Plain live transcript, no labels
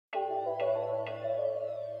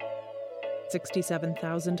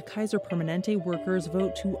67,000 Kaiser Permanente workers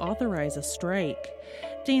vote to authorize a strike.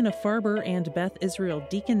 Dana-Farber and Beth Israel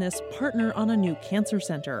Deaconess partner on a new cancer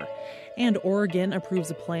center. And Oregon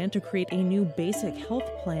approves a plan to create a new basic health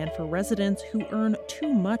plan for residents who earn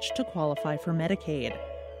too much to qualify for Medicaid.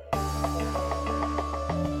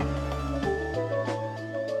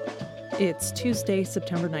 It's Tuesday,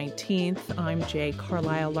 September 19th. I'm Jay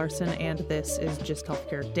Carlisle Larson, and this is Just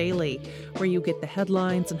Healthcare Daily, where you get the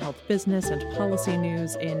headlines and health business and policy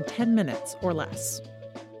news in 10 minutes or less.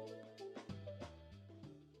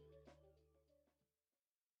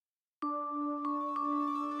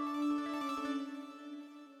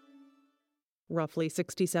 Roughly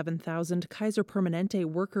 67,000 Kaiser Permanente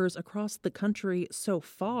workers across the country so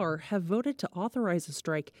far have voted to authorize a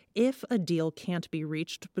strike if a deal can't be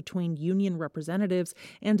reached between union representatives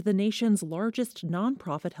and the nation's largest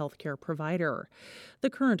nonprofit healthcare provider. The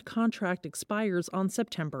current contract expires on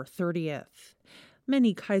September 30th.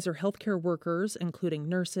 Many Kaiser healthcare workers, including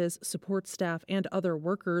nurses, support staff, and other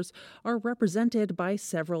workers, are represented by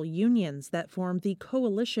several unions that form the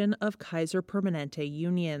Coalition of Kaiser Permanente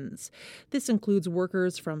Unions. This includes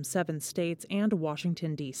workers from 7 states and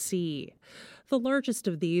Washington, D.C. The largest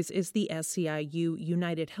of these is the SEIU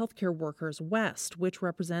United Healthcare Workers West, which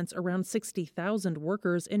represents around 60,000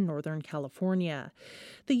 workers in Northern California.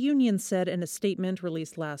 The union said in a statement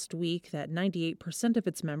released last week that 98% of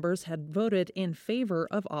its members had voted in favor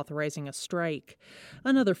of authorizing a strike.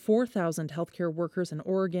 Another 4,000 healthcare workers in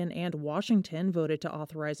Oregon and Washington voted to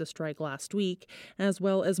authorize a strike last week, as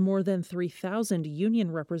well as more than 3,000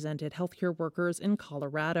 union-represented healthcare workers in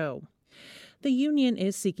Colorado. The union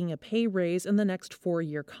is seeking a pay raise in the next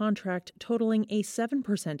 4-year contract, totaling a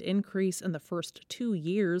 7% increase in the first 2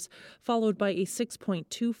 years, followed by a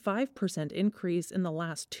 6.25% increase in the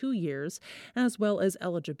last 2 years, as well as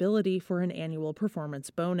eligibility for an annual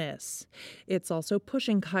performance bonus. It's also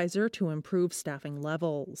pushing Kaiser to improve staffing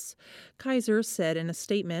levels. Kaiser said in a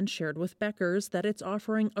statement shared with Becker's that it's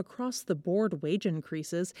offering across-the-board wage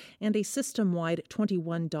increases and a system-wide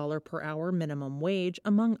 $21 per hour minimum wage,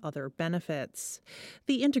 among other benefits.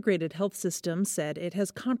 The integrated health system said it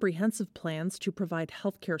has comprehensive plans to provide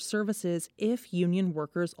healthcare services if union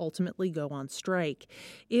workers ultimately go on strike.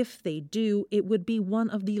 If they do, it would be one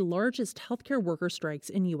of the largest healthcare worker strikes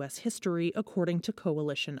in U.S. history, according to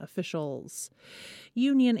coalition officials.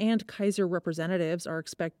 Union and Kaiser representatives are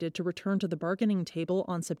expected to return to the bargaining table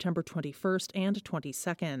on September 21st and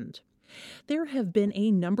 22nd. There have been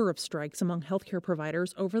a number of strikes among healthcare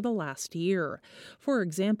providers over the last year. For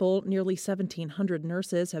example, nearly 1,700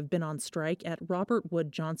 nurses have been on strike at Robert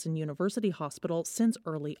Wood Johnson University Hospital since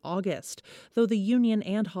early August, though the union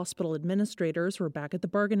and hospital administrators were back at the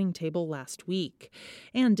bargaining table last week.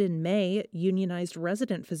 And in May, unionized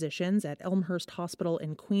resident physicians at Elmhurst Hospital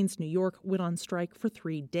in Queens, New York, went on strike for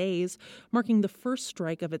 3 days, marking the first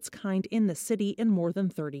strike of its kind in the city in more than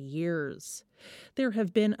 30 years. There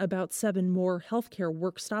have been about 7 more healthcare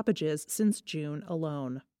work stoppages since June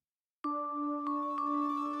alone.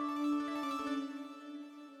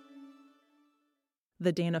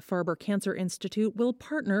 The Dana-Farber Cancer Institute will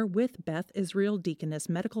partner with Beth Israel Deaconess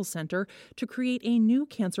Medical Center to create a new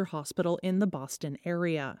cancer hospital in the Boston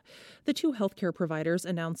area. The two healthcare providers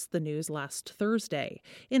announced the news last Thursday.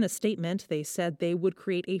 In a statement, they said they would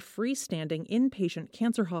create a freestanding inpatient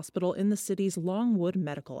cancer hospital in the city's Longwood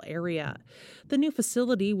medical area. The new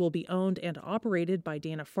facility will be owned and operated by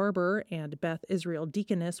Dana-Farber, and Beth Israel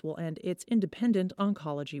Deaconess will end its independent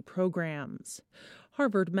oncology programs.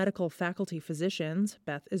 Harvard Medical Faculty Physicians,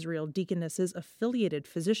 Beth Israel Deaconess's affiliated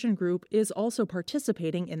physician group, is also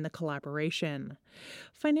participating in the collaboration.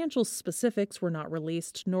 Financial specifics were not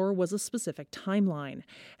released, nor was a specific timeline.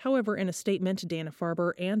 However, in a statement,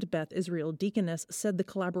 Dana-Farber and Beth Israel Deaconess said the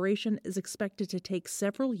collaboration is expected to take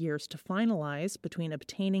several years to finalize between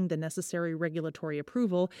obtaining the necessary regulatory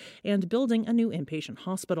approval and building a new inpatient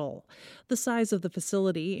hospital. The size of the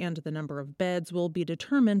facility and the number of beds will be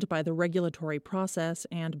determined by the regulatory process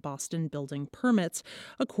and Boston building permits,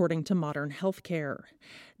 according to Modern Healthcare.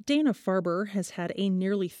 Dana-Farber has had a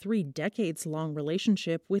nearly 3-decades-long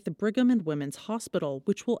relationship with Brigham and Women's Hospital,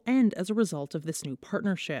 which will end as a result of this new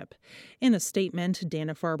partnership. In a statement,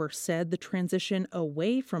 Dana-Farber said the transition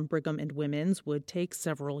away from Brigham and Women's would take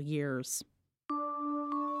several years.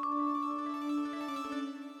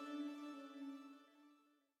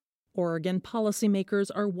 Oregon policymakers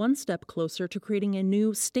are one step closer to creating a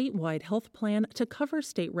new statewide health plan to cover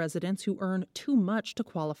state residents who earn too much to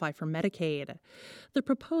qualify for Medicaid. The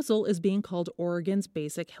proposal is being called Oregon's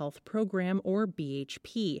Basic Health Program, or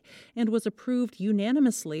BHP, and was approved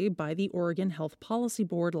unanimously by the Oregon Health Policy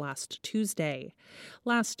Board last Tuesday.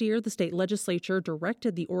 Last year, the state legislature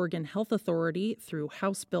directed the Oregon Health Authority through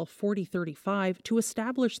House Bill 4035 to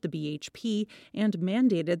establish the BHP and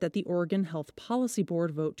mandated that the Oregon Health Policy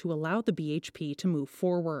Board vote to allow the BHP to move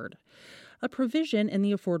forward. A provision in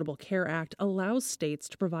the Affordable Care Act allows states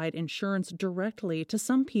to provide insurance directly to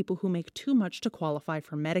some people who make too much to qualify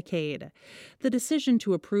for Medicaid. The decision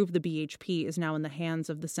to approve the BHP is now in the hands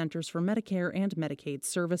of the Centers for Medicare and Medicaid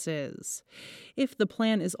Services. If the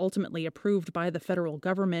plan is ultimately approved by the federal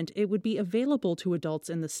government, it would be available to adults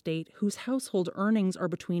in the state whose household earnings are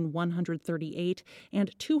between 138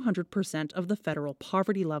 and 200% of the federal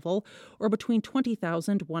poverty level, or between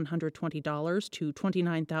 $20,120 to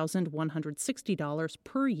 $29,160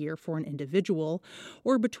 per year for an individual,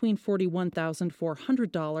 or between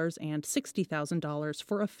 $41,400 and $60,000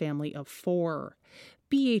 for a family of four.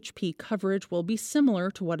 BHP coverage will be similar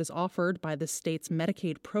to what is offered by the state's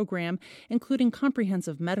Medicaid program, including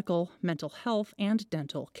comprehensive medical, mental health, and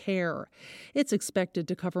dental care. It's expected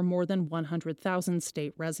to cover more than 100,000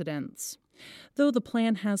 state residents. Though the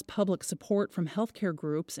plan has public support from healthcare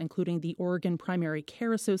groups, including the Oregon Primary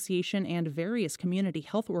Care Association and various community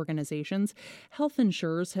health organizations, health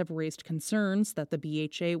insurers have raised concerns that the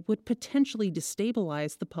BHA would potentially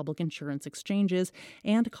destabilize the public insurance exchanges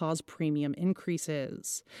and cause premium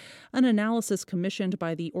increases. An analysis commissioned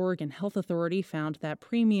by the Oregon Health Authority found that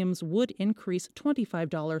premiums would increase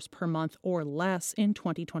 $25 per month or less in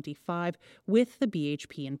 2025 with the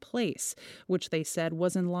BHP in place, which they said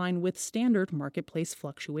was in line with standard marketplace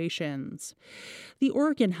fluctuations. The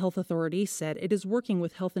Oregon Health Authority said it is working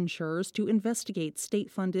with health insurers to investigate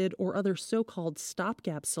state-funded or other so-called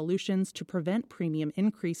stopgap solutions to prevent premium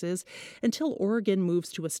increases until Oregon moves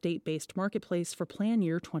to a state-based marketplace for plan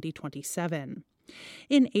year 2027.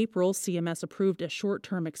 In April, CMS approved a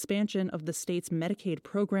short-term expansion of the state's Medicaid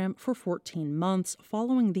program for 14 months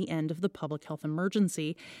following the end of the public health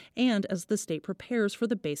emergency and as the state prepares for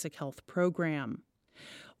the basic health program.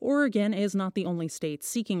 Oregon is not the only state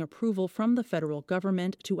seeking approval from the federal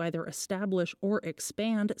government to either establish or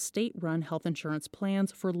expand state-run health insurance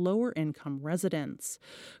plans for lower-income residents.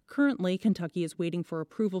 Currently, Kentucky is waiting for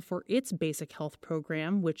approval for its basic health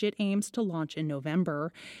program, which it aims to launch in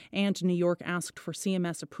November, and New York asked for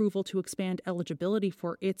CMS approval to expand eligibility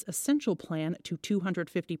for its essential plan to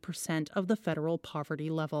 250% of the federal poverty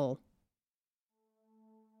level.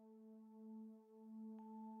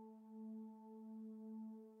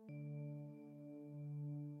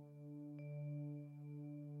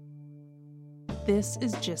 This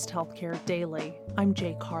is Gist Healthcare Daily. I'm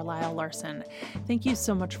Jay Carlisle Larson. Thank you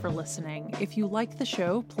so much for listening. If you like the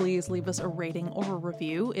show, please leave us a rating or a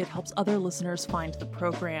review. It helps other listeners find the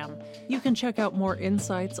program. You can check out more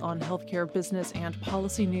insights on healthcare business and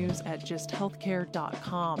policy news at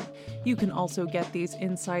gisthealthcare.com. You can also get these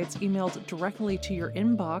insights emailed directly to your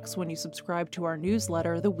inbox when you subscribe to our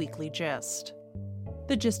newsletter, The Weekly Gist.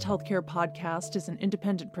 The Gist Healthcare podcast is an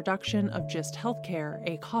independent production of Gist Healthcare,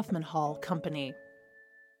 a Kaufman Hall company.